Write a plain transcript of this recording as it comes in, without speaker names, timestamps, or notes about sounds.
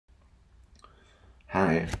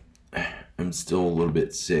Hi, I'm still a little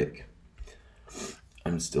bit sick.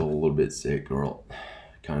 Or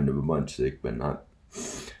kind of a bunch sick, but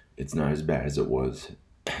it's not as bad as it was.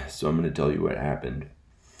 So I'm going to tell you what happened.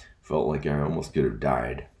 Felt like I almost could have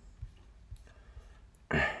died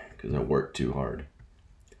because I worked too hard.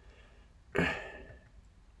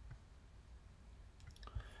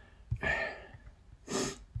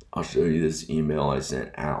 I'll show you this email I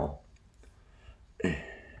sent Al.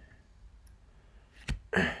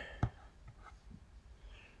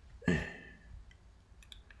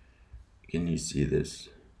 Can you see this?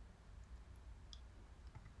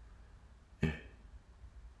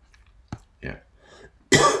 Yeah.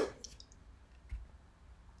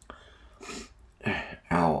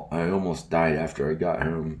 Al, I almost died after I got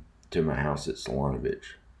home to my house at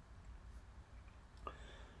Solonovich.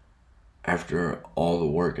 After all the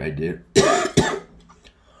work I did,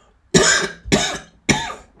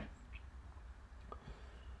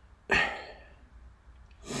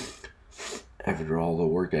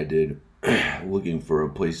 looking for a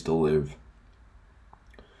place to live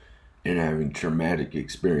and having traumatic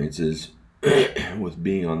experiences with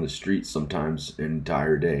being on the streets sometimes an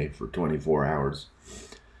entire day for 24 hours,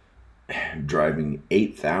 driving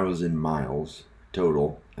 8,000 miles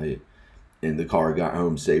total, and the car got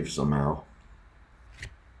home safe somehow.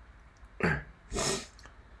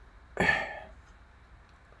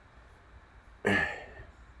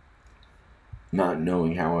 Not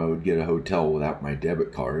knowing how I would get a hotel without my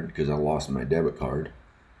debit card because I lost my debit card,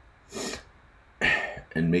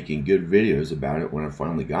 and making good videos about it when I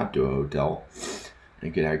finally got to a hotel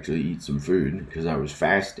and could actually eat some food because I was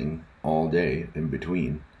fasting all day in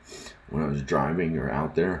between when I was driving or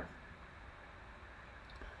out there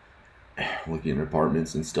looking at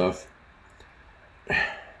apartments and stuff.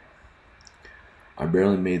 I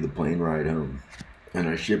barely made the plane ride home, and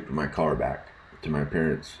I shipped my car back to my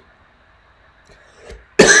parents.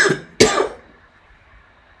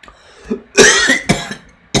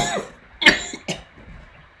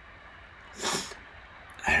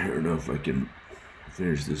 I don't know if I can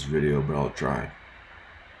finish this video, but I'll try.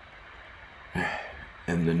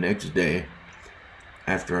 And the next day,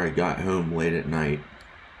 after I got home late at night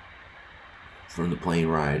from the plane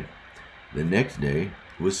ride, the next day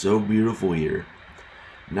was so beautiful here.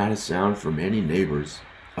 Not a sound from any neighbors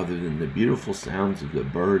other than the beautiful sounds of the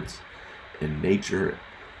birds and nature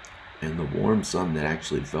and the warm sun that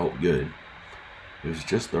actually felt good. It was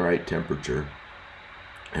just the right temperature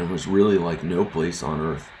and was really like no place on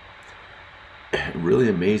earth. Really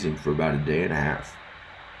amazing for about a day and a half.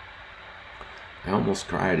 I almost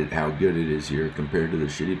cried at how good it is here compared to the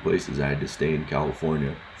shitty places I had to stay in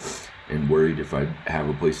California, and worried if I'd have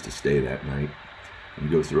a place to stay that night and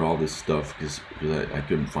go through all this stuff because I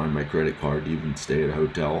couldn't find my credit card to even stay at a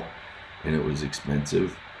hotel, and it was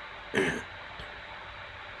expensive.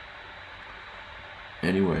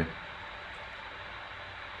 Anyway,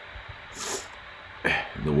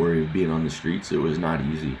 the worry of being on the streets, it was not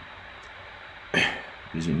easy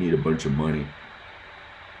because you need a bunch of money.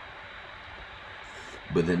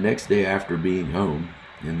 But the next day after being home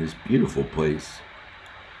in this beautiful place,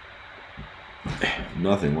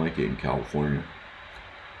 nothing like it in California.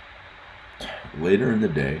 Later in the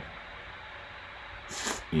day,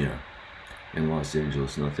 yeah, in Los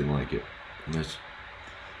Angeles, nothing like it.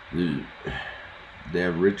 They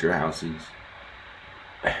have richer houses,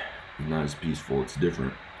 not as peaceful, it's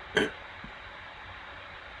different.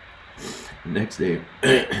 Next day,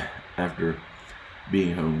 after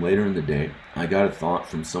being home later in the day, I got a thought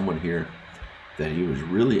from someone here that he was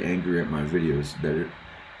really angry at my videos,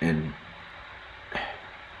 and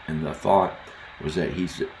the thought was that he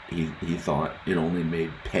thought it only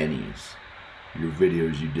made pennies, your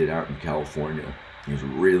videos you did out in California. He was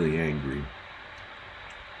really angry.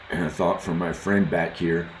 And a thought from my friend back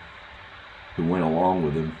here who went along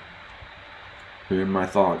with him, who in my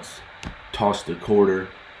thoughts tossed a quarter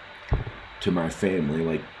to my family,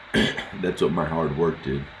 like that's what my hard work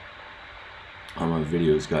did. All my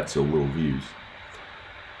videos got so little views.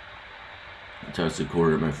 I tossed a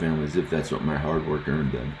quarter at my family as if that's what my hard work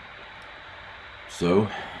earned them. So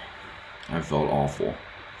I felt awful.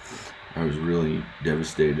 I was really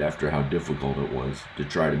devastated after how difficult it was to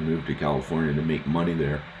try to move to California to make money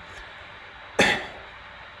there,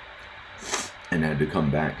 and had to come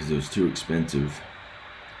back because it was too expensive.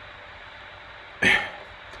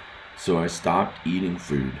 So I stopped eating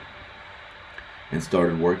food and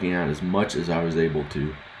started working out as much as I was able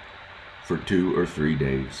to for 2 or 3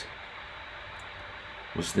 days.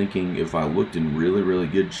 Was thinking if I looked in really, really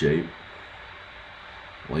good shape,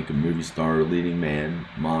 like a movie star, leading man,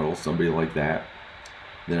 model, somebody like that,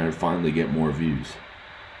 then I'd finally get more views.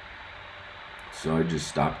 So I just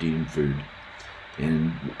stopped eating food.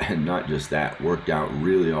 And not just that, worked out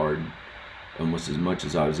really hard, almost as much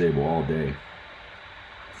as I was able all day,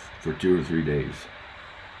 for 2 or 3 days.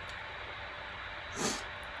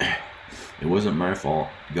 It wasn't my fault.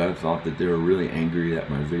 God thought that they were really angry that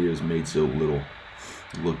my videos made so little.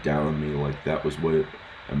 Looked down on me like that was what it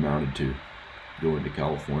amounted to, going to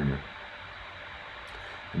California.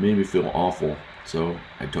 It made me feel awful, so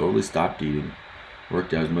I totally stopped eating.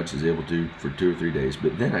 Worked out as much as able to for 2 or 3 days.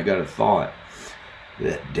 But then I got a thought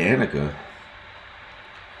that Danica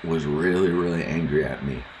was really angry at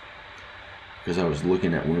me because I was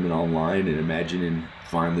looking at women online and imagining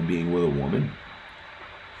finally being with a woman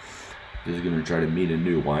who's going to try to meet a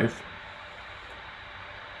new wife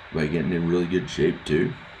by getting in really good shape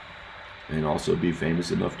too, and also be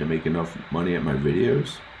famous enough to make enough money at my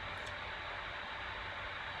videos.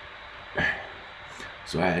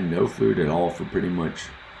 So I had no food at all for pretty much,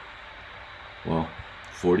 well,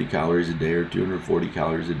 40 calories a day or 240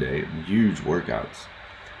 calories a day, huge workouts.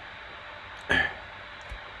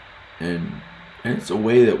 And it's a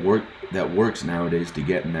way that works nowadays to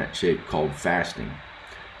get in that shape, called fasting.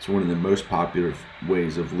 It's one of the most popular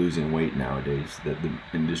ways of losing weight nowadays that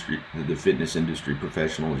the fitness industry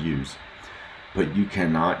professionals use. But you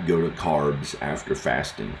cannot go to carbs after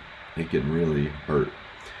fasting. It can really hurt.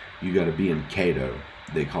 You got to be in keto,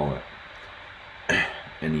 they call it,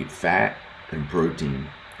 and eat fat and protein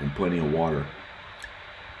and plenty of water.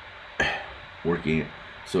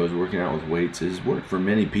 So I was working out with weights. It's worked for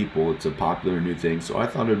many people. It's a popular new thing, so I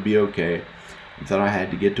thought it would be okay. I thought I had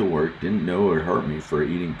to get to work. Didn't know it would hurt me for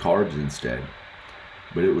eating carbs instead.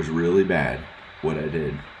 But it was really bad what I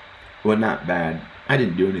did. Well, not bad. I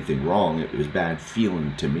didn't do anything wrong. It was bad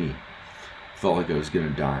feeling to me. Felt like I was going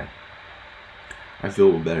to die. I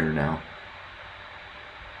feel better now.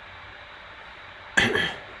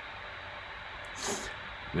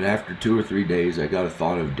 But after 2 or 3 days, I got a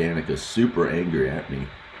thought of Danica super angry at me.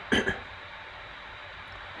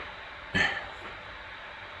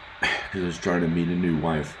 Because I was trying to meet a new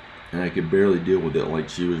wife. And I could barely deal with it. Like,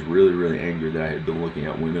 she was really angry that I had been looking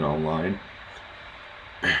at women online.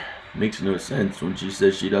 Makes no sense when she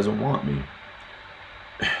says she doesn't want me.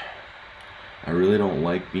 I really don't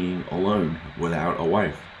like being alone without a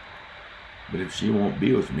wife. But if she won't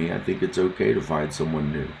be with me, I think it's okay to find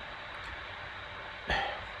someone new.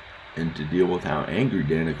 And to deal with how angry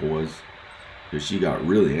Danica was, because she got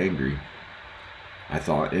really angry. I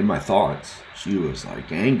thought, in my thoughts, she was like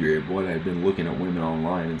angry at what I'd been looking at women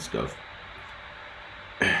online and stuff.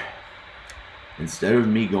 Instead of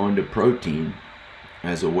me going to protein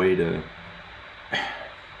as a way to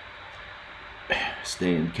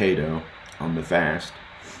stay in keto on the fast,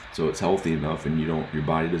 so it's healthy enough and your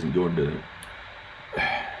body doesn't go into,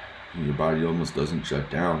 your body almost doesn't shut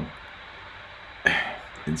down.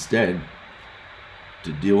 Instead,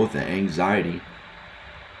 to deal with the anxiety,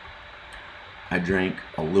 I drank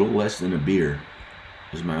a little less than a beer.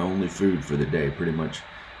 It was my only food for the day, pretty much,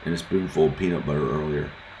 and a spoonful of peanut butter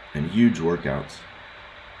earlier, and huge workouts.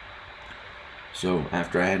 So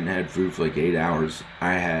after I hadn't had food for like 8 hours,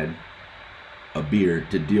 I had a beer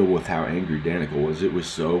to deal with how angry Danica was. It was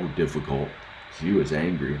so difficult. She was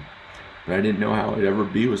angry, but I didn't know how I'd ever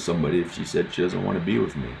be with somebody if she said she doesn't want to be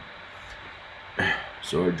with me.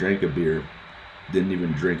 So I drank a beer, didn't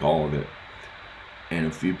even drink all of it, and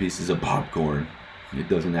a few pieces of popcorn. It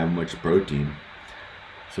doesn't have much protein.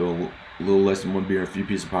 So a little less than one beer, a few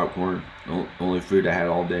pieces of popcorn. Only food I had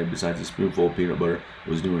all day besides a spoonful of peanut butter.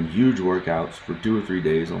 Was doing huge workouts for 2 or 3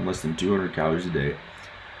 days on less than 200 calories a day.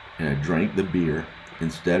 And I drank the beer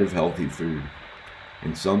instead of healthy food.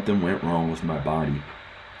 And something went wrong with my body.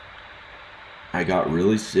 I got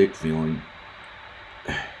really sick feeling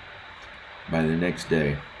by the next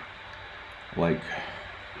day. Like,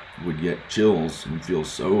 would get chills and feel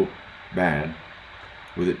so bad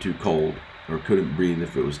with it too cold, or couldn't breathe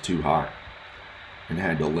if it was too hot, and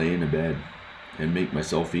had to lay in a bed and make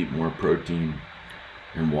myself eat more protein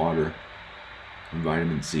and water and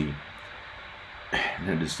vitamin C, and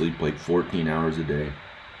had to sleep like 14 hours a day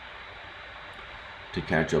to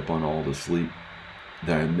catch up on all the sleep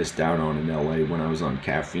that I missed out on in LA when I was on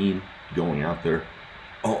caffeine, going out there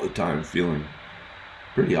all the time, feeling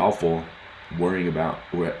pretty awful, worrying about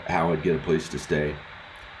how I'd get a place to stay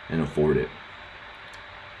and afford it.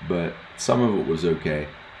 But some of it was okay.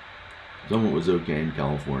 Some of it was okay in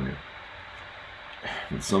California.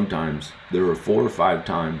 And sometimes, there were 4 or 5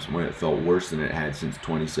 times when it felt worse than it had since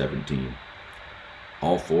 2017.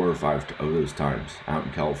 All 4 or 5 of those times out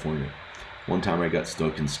in California. One time I got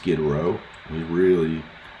stuck in Skid Row. It was really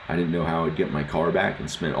I didn't know how I'd get my car back, and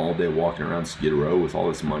spent all day walking around Skid Row with all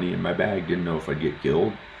this money in my bag. Didn't know if I'd get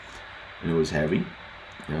killed, and it was heavy,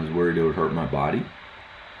 and I was worried it would hurt my body.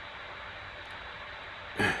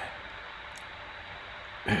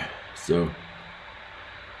 So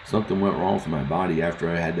something went wrong with my body after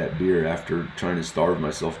I had that beer, after trying to starve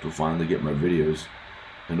myself to finally get my videos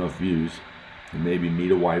enough views and maybe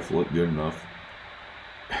meet a wife look good enough.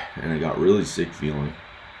 And I got really sick feeling.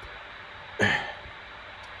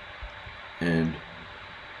 And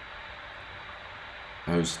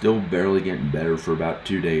I was still barely getting better for about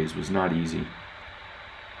 2 days. It was not easy.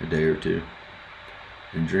 A day or two.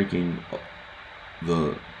 And drinking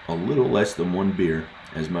a little less than 1 beer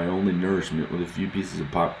as my only nourishment with a few pieces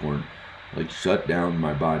of popcorn, like, shut down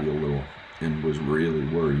my body a little, and was really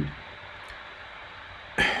worried.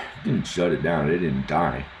 Didn't shut it down. It didn't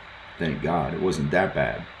die. Thank God. It wasn't that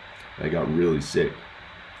bad. I got really sick.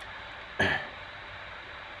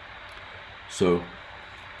 So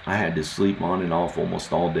I had to sleep on and off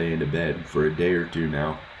almost all day into bed for a day or two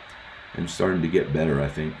now. I'm starting to get better, I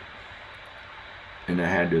think. And I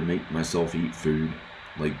had to make myself eat food,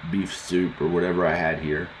 like beef soup or whatever I had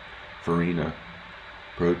here, farina,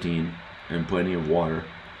 protein, and plenty of water,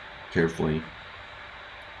 carefully.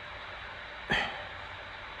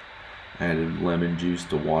 I added lemon juice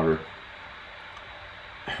to water,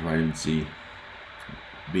 vitamin C,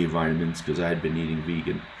 B vitamins, because I had been eating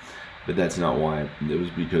vegan. But that's not why. It was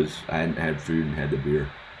because I hadn't had food and had the beer.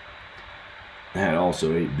 I had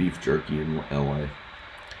also ate beef jerky in LA.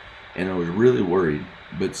 And I was really worried,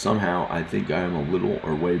 but somehow I think I am a little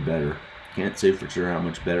or way better. Can't say for sure how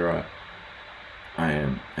much better I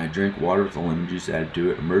am. I drink water with the lemon juice added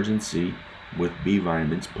to it, emergency with B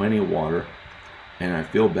vitamins, plenty of water, and I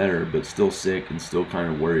feel better, but still sick and still kind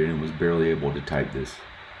of worried, and was barely able to type this.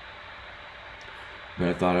 But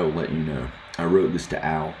I thought I would let you know. I wrote this to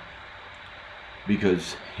Al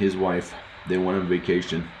because his wife, they went on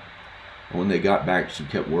vacation, and when they got back, she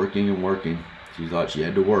kept working and working. She thought she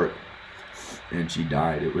had to work, and she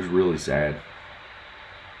died. It was really sad.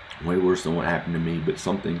 Way worse than what happened to me, but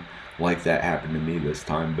something like that happened to me this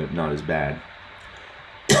time, but not as bad.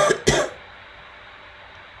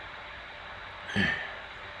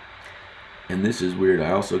 And this is weird.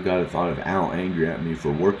 I also got a thought of Al angry at me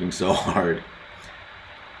for working so hard.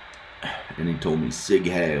 And he told me, Sig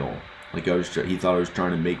Heil. Like he thought I was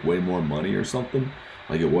trying to make way more money or something.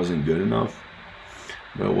 Like it wasn't good enough.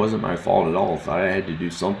 But it wasn't my fault at all. I thought I had to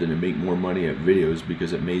do something to make more money at videos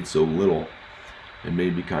because it made so little. It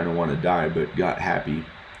made me kind of want to die, but got happy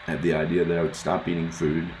at the idea that I would stop eating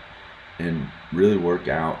food and really work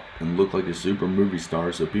out and look like a super movie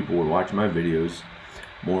star, so people would watch my videos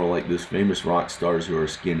more like those famous rock stars who are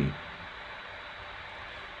skinny.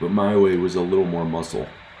 But my way was a little more muscle.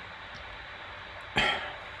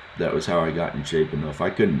 That was how I got in shape enough. I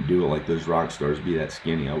couldn't do it like those rock stars, be that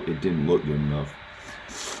skinny. It didn't look good enough.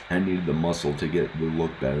 I needed the muscle to get the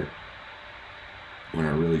look better when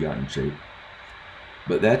I really got in shape.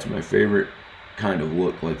 But that's my favorite kind of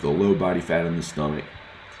look, like the low body fat in the stomach.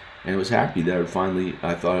 And I was happy that I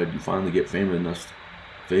thought I'd finally get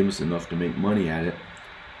famous enough to make money at it.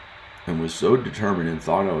 And was so determined and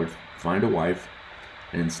thought I would find a wife.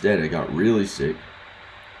 And instead I got really sick.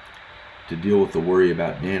 To deal with the worry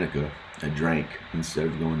about Danica, I drank instead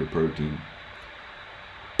of going to protein.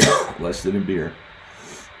 Less than a beer.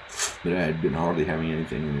 But I had been hardly having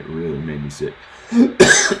anything, and it really made me sick.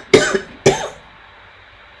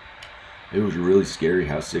 It was really scary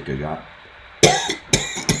how sick I got.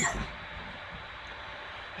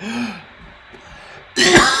 I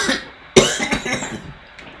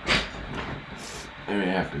may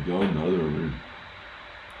have to go in the other room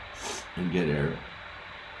and get air.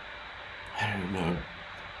 I don't know.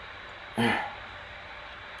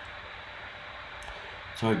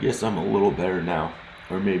 So I guess I'm a little better now,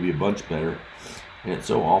 or maybe a bunch better. And it's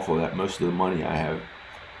so awful that most of the money I have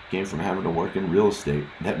came from having to work in real estate.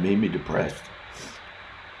 That made me depressed.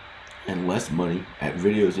 And less money at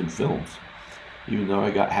videos and films. Even though I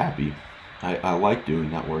got happy, I like doing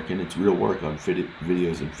that work, and it's real work on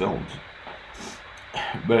videos and films.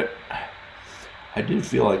 But I did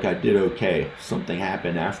feel like I did okay. Something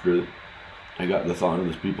happened after I got the thought of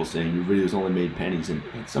those people saying your videos only made pennies, and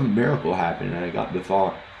some miracle happened, and I got the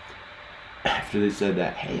thought after they said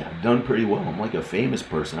that, hey, I've done pretty well. I'm like a famous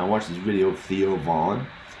person. I watched this video of Theo Vaughn,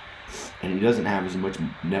 and he doesn't have as much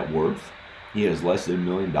net worth. He has less than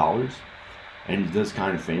 $1 million, and he does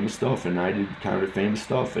kind of famous stuff, and I did kind of famous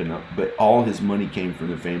stuff, and but all his money came from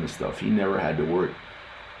the famous stuff. He never had to work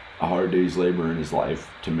a hard day's labor in his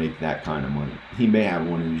life to make that kind of money. He may have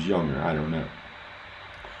when he was younger, I don't know.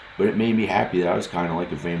 But it made me happy that I was kind of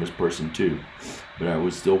like a famous person too. But I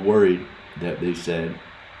was still worried that they said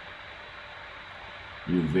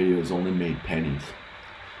your videos only made pennies.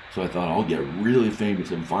 So I thought I'll get really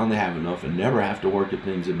famous and finally have enough and never have to work at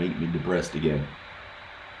things that make me depressed again.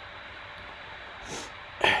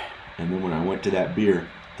 And then when I went to that beer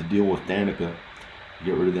to deal with Danica, to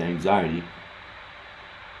get rid of the anxiety,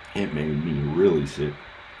 it made me really sick.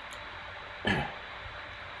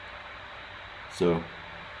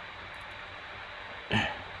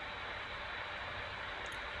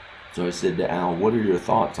 So I said to Al, what are your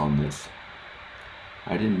thoughts on this?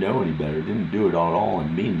 I didn't know any better, didn't do it at all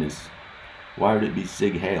in meanness. Why would it be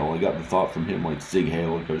Sig Heil? I got the thought from him like Sig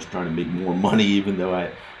Heil, like I was trying to make more money, even though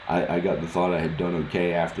I got the thought I had done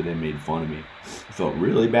okay after they made fun of me. I felt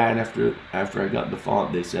really bad after I got the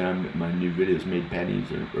thought. They said my new videos made pennies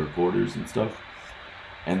or quarters and stuff.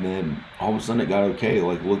 And then all of a sudden it got okay.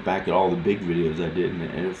 Like look back at all the big videos I did and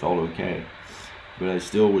it felt okay. But I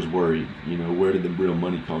still was worried, you know, where did the real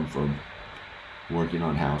money come from? Working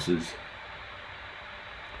on houses.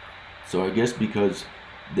 So I guess because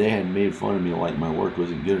they had made fun of me like my work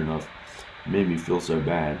wasn't good enough, it made me feel so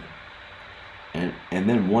bad. And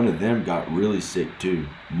then one of them got really sick too,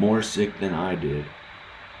 more sick than I did.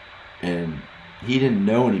 And he didn't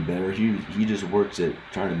know any better. He just works at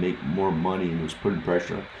trying to make more money and was putting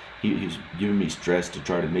pressure on. He's giving me stress to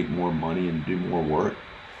try to make more money and do more work.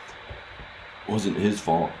 It wasn't his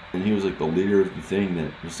fault. And he was like the leader of the thing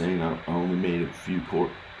that was saying I only made a few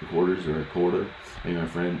quarters or a quarter. And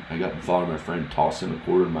I got the thought of my friend tossing a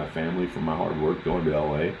quarter to my family for my hard work going to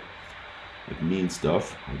LA. Like mean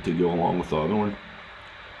stuff to go along with the other one.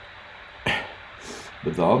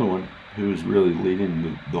 But the other one, who was really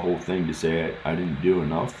leading the whole thing to say I didn't do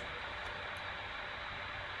enough.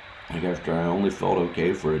 Like after I only felt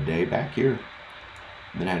okay for a day back here,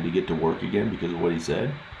 then I had to get to work again because of what he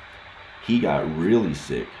said. He got really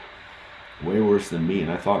sick, way worse than me,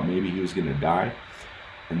 and I thought maybe he was gonna die,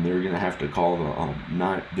 and they're gonna have to call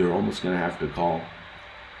they're almost gonna have to call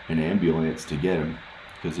an ambulance to get him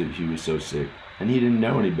because he was so sick, and he didn't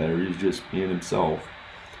know any better. He was just being himself.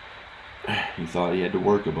 He thought he had to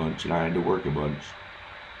work a bunch, and I had to work a bunch.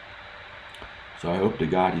 So I hope to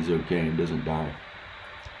God he's okay and doesn't die.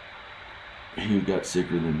 He got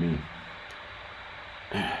sicker than me.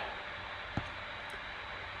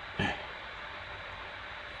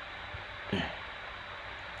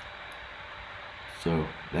 So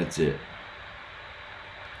that's it.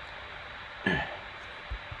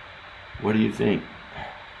 What do you think?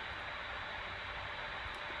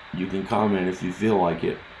 You can comment if you feel like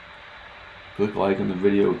it. Click like on the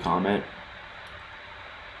video, comment.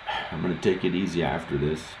 I'm going to take it easy after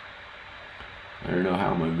this. I don't know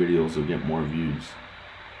how my videos will get more views.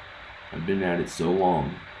 I've been at it so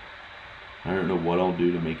long. I don't know what I'll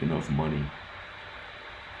do to make enough money.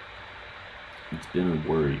 It's been a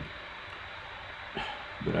worry.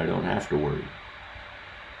 But I don't have to worry.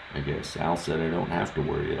 I guess Al said I don't have to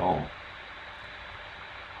worry at all.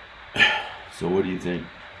 So what do you think?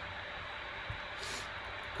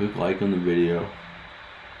 Click like on the video.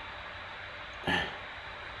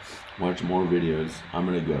 Watch more videos. I'm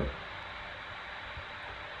gonna go.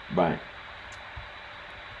 Bye.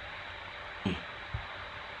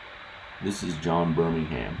 This is John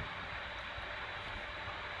Birmingham.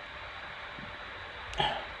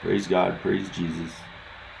 Praise God, praise Jesus.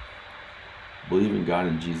 Believe in God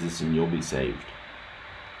and Jesus and you'll be saved.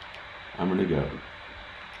 I'm gonna go.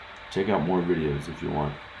 Check out more videos if you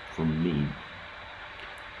want from me.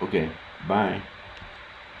 Okay, bye.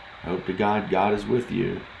 I hope to God is with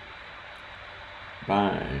you.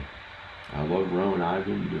 Bye. I love Ro and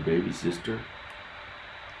Ivan, your baby sister.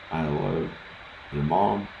 I love your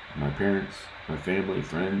mom, my parents, my family,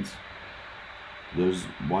 friends. Those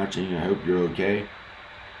watching, I hope you're okay.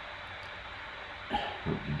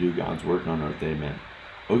 Hope you do God's work on earth. Amen.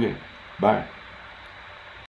 Okay, bye.